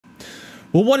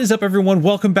Well, what is up, everyone?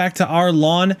 Welcome back to our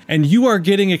lawn, and you are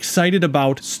getting excited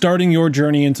about starting your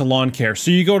journey into lawn care.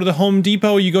 So you go to the Home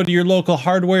Depot, you go to your local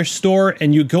hardware store,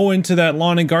 and you go into that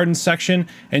lawn and garden section,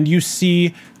 and you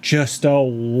see just a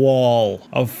wall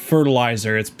of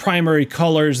fertilizer. It's primary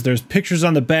colors, there's pictures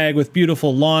on the bag with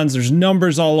beautiful lawns, there's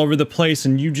numbers all over the place,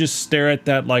 and you just stare at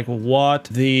that like, what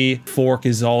the fork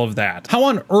is all of that? How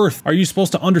on earth are you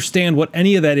supposed to understand what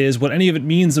any of that is, what any of it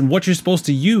means, and what you're supposed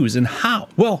to use, and how?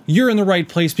 Well, you're in the right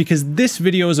place, because this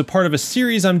video is a part of a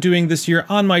series I'm doing this year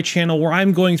on my channel where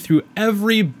I'm going through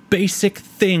every basic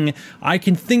thing I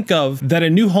can think of that a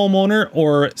new homeowner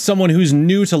or someone who's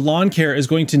new to lawn care is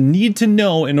going to need to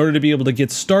know in order to be able to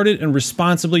get started and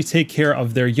responsibly take care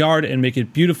of their yard and make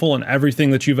it beautiful and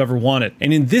everything that you've ever wanted.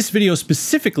 And in this video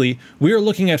specifically, we are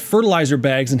looking at fertilizer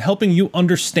bags and helping you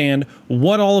understand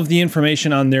what all of the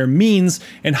information on there means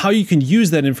and how you can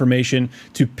use that information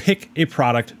to pick a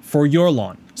product for your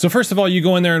lawn. So first of all, you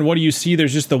go in there and what do you see?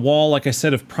 There's just the wall, like I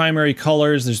said, of primary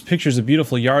colors. There's pictures of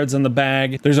beautiful yards on the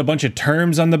bag. There's a bunch of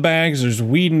terms on the bags. There's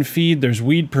weed and feed, there's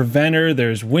weed preventer,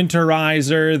 there's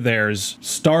winterizer, there's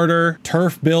starter,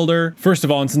 turf builder. First of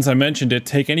all, and since I mentioned it,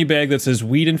 take any bag that says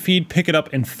weed and feed, pick it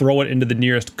up and throw it into the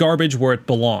nearest garbage where it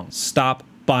belongs. Stop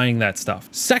buying that stuff.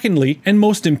 Secondly, and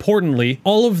most importantly,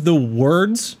 all of the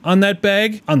words on that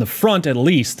bag, on the front at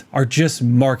least, are just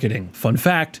marketing. Fun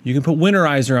fact, you can put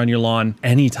winterizer on your lawn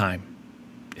anytime.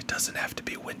 It doesn't have to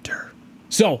be winter.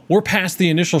 So we're past the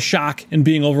initial shock and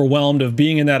being overwhelmed of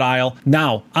being in that aisle.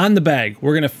 Now, on the bag,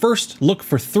 we're gonna first look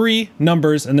for 3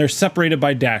 numbers, and they're separated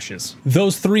by dashes.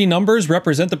 Those 3 numbers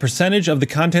represent the percentage of the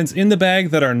contents in the bag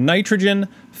that are nitrogen,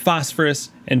 phosphorus,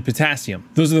 and potassium.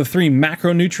 Those are the 3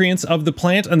 macronutrients of the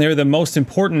plant, and they're the most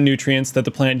important nutrients that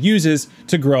the plant uses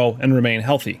to grow and remain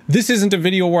healthy. This isn't a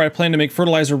video where I plan to make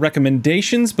fertilizer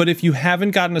recommendations, but if you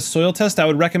haven't gotten a soil test, I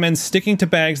would recommend sticking to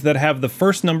bags that have the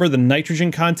first number, the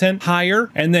nitrogen content,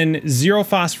 higher, and then 0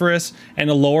 phosphorus and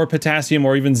a lower potassium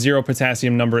or even 0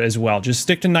 potassium number as well. Just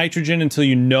stick to nitrogen until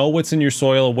you know what's in your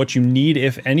soil, what you need,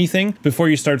 if anything, before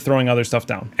you start throwing other stuff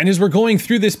down. And as we're going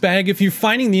through this bag, if you're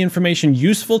finding the information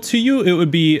useful to you, it would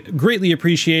be greatly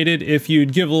appreciated if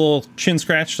you'd give a little chin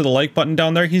scratch to the like button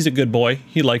down there. He's a good boy.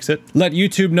 He likes it. Let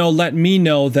YouTube know, let me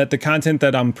know that the content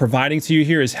that I'm providing to you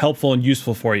here is helpful and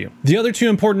useful for you. The other 2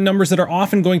 important numbers that are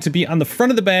often going to be on the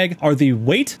front of the bag are the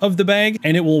weight of the bag,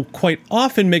 and it will quite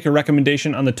often make a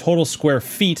recommendation on the total square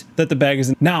feet that the bag is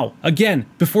in. Now, again,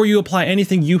 before you apply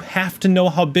anything, you have to know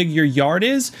how big your yard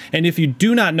is, and if you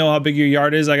do not know how big your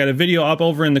yard is, I got a video up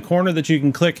over in the corner that you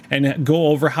can click and go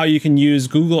over how you can use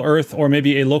Google Earth or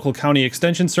maybe a local county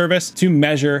extension service to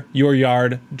measure your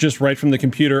yard just right from the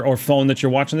computer or phone that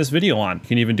you're watching this video on. You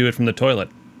can even do it from the toilet,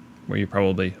 where you're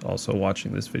probably also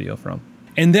watching this video from.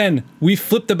 And then we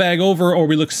flip the bag over, or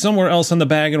we look somewhere else on the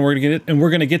bag, and we're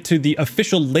gonna get to the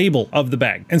official label of the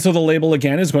bag. And so the label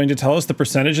again is going to tell us the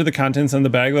percentage of the contents in the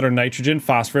bag that are nitrogen,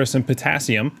 phosphorus, and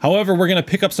potassium. However, we're gonna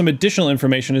pick up some additional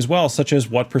information as well, such as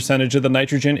what percentage of the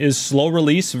nitrogen is slow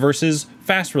release versus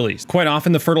fast release. Quite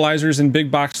often the fertilizers in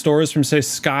big box stores from say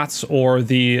Scott's or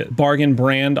the Bargain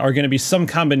brand are gonna be some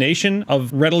combination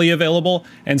of readily available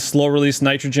and slow release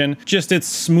nitrogen. Just it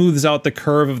smooths out the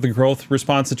curve of the growth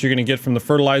response that you're gonna get from the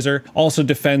fertilizer. Also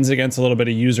defends against a little bit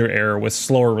of user error with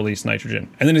slower release nitrogen.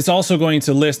 And then it's also going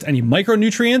to list any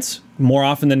micronutrients. More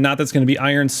often than not, that's going to be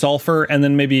iron, sulfur, and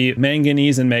then maybe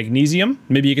manganese and magnesium.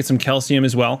 Maybe you get some calcium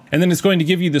as well. And then it's going to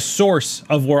give you the source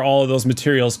of where all of those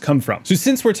materials come from. So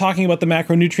since we're talking about the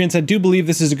macronutrients, I do believe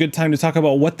this is a good time to talk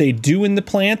about what they do in the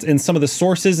plant and some of the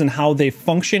sources and how they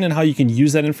function and how you can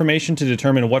use that information to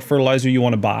determine what fertilizer you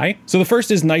want to buy. So the first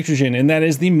is nitrogen, and that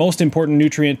is the most important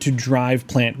nutrient to drive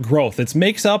plant growth. It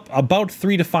makes up about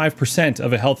 3 to 5%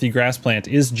 of a healthy grass plant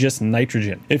is just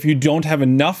nitrogen. If you don't have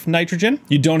enough nitrogen,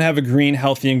 you don't have a green,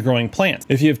 healthy, and growing plant.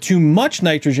 If you have too much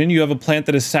nitrogen, you have a plant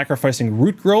that is sacrificing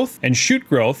root growth and shoot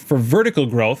growth for vertical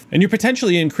growth, and you're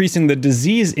potentially increasing the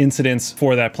disease incidence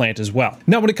for that plant as well.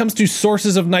 Now, when it comes to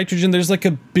sources of nitrogen, there's like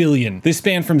a billion. They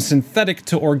span from synthetic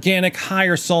to organic,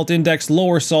 higher salt index,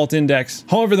 lower salt index.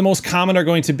 However, the most common are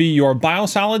going to be your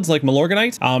biosolids like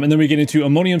malorganite, and then we get into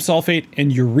ammonium sulfate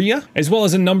and urea, as well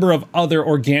as a number of other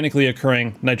organically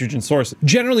occurring nitrogen sources.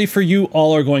 Generally for you,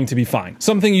 all are going to be fine.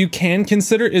 Something you can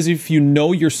consider is if you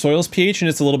know your soil's pH and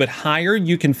it's a little bit higher,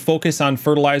 you can focus on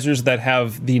fertilizers that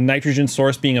have the nitrogen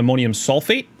source being ammonium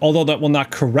sulfate. Although that will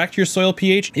not correct your soil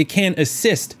pH, it can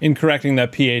assist in correcting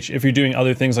that pH if you're doing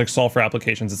other things like sulfur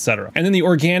applications, etc. And then the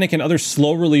organic and other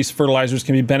slow release fertilizers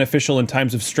can be beneficial in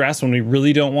times of stress when we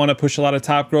really don't want to push a lot of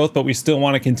top growth, but we still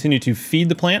want to continue to feed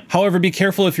the plant. However, be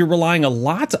careful if you're relying a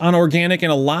lot on organic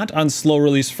and a lot on slow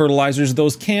release fertilizers.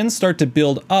 Those can start to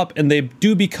build up, and they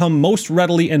do become most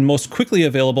readily and most quickly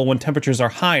available when temperatures are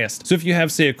highest. So if you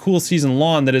have, say, a cool season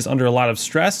lawn that is under a lot of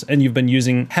stress and you've been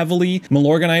using heavily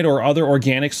Milorganite or other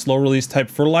organic slow release type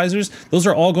fertilizers, those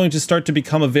are all going to start to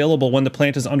become available when the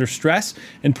plant is under stress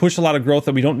and push a lot of growth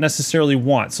that we don't necessarily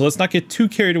want. So let's not get too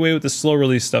carried away with the slow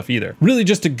release stuff either. Really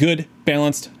just a good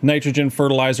balanced nitrogen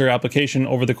fertilizer application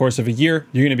over the course of a year,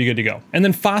 you're going to be good to go. And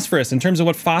then phosphorus, in terms of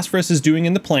what phosphorus is doing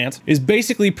in the plant, is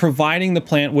basically providing the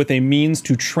plant with a means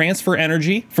to transfer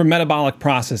energy for metabolic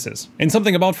processes. And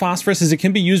something about phosphorus is it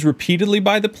can be used repeatedly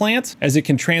by the plant, as it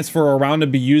can transfer around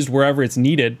and be used wherever it's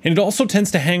needed. And it also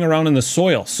tends to hang around in the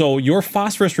soil. So your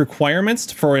phosphorus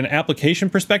requirements for an application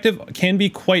perspective can be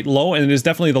quite low, and it is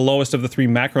definitely the lowest of the 3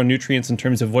 macronutrients in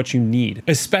terms of what you need.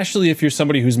 Especially if you're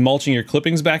somebody who's mulching your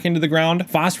clippings back into the ground,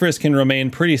 phosphorus can remain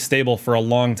pretty stable for a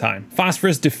long time.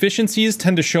 Phosphorus deficiencies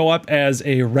tend to show up as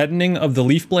a reddening of the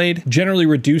leaf blade, generally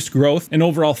reduced growth, and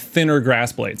overall thinner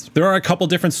grass blades. There are a couple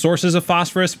different sources of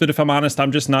phosphorus, but if I'm honest,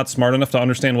 I'm just not smart enough to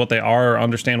understand what they are or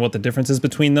understand what the difference is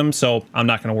between them, so I'm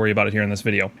not going to worry about it here in this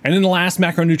video. And then the last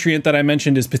macronutrient that I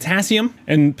mentioned is potassium,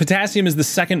 and potassium is the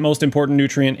second most important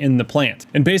nutrient in the plant.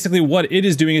 And basically what it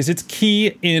is doing is it's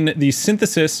key in the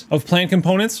synthesis of plant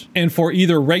components and for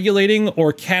either regulating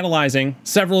or catalyzing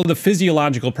several of the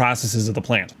physiological processes of the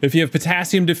plant. If you have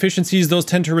potassium deficiencies, those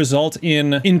tend to result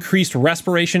in increased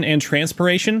respiration and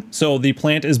transpiration. So the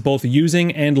plant is both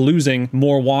using and losing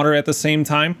more water at the same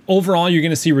time. Overall, you're going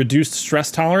to see reduced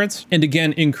stress tolerance and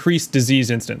again, increased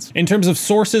disease instance. In terms of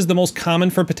sources, the most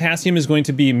common for potassium is going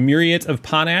to be muriate of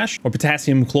potash or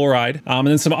potassium chloride. And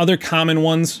then some other common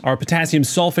ones are potassium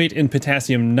sulfate and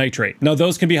potassium nitrate. Now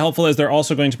those can be helpful as they're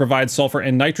also going to provide sulfur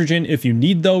and nitrogen if you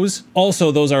need those.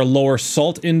 Also, those are lower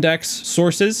salt index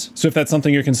sources. So if that's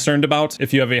something you're concerned about,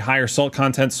 if you have a higher salt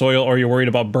content soil or you're worried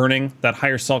about burning, that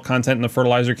higher salt content in the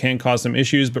fertilizer can cause some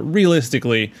issues, but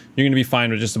realistically, you're going to be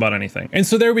fine with just about anything. And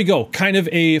so there we go. Kind of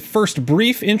a first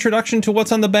brief introduction to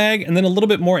what's on the bag, and then a little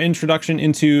bit more introduction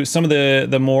into some of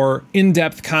the more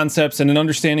in-depth concepts and an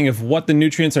understanding of what the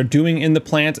nutrients are doing in the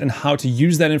plant and how to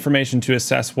use that information to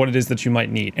assess what it is that you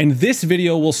might need. And this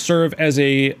video will serve as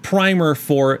a primer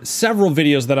for several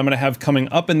videos that I'm going to have coming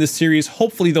up in this series.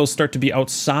 Hopefully those start to be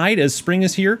outside as spring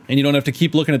is here and you don't have to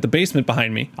keep looking at the basement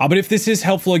behind me. But if this is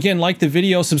helpful, again, like the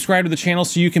video, subscribe to the channel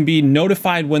so you can be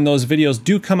notified when those videos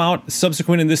do come out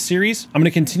subsequent in this series. I'm going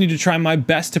to continue to try my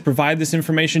best to provide this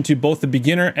information to both the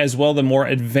beginner as well the more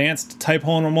advanced type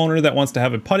homeowner that wants to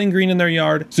have a putting green in their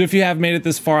yard. So if you have made it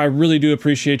this far, I really do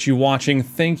appreciate you watching.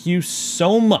 Thank you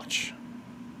so much.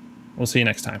 We'll see you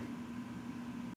next time.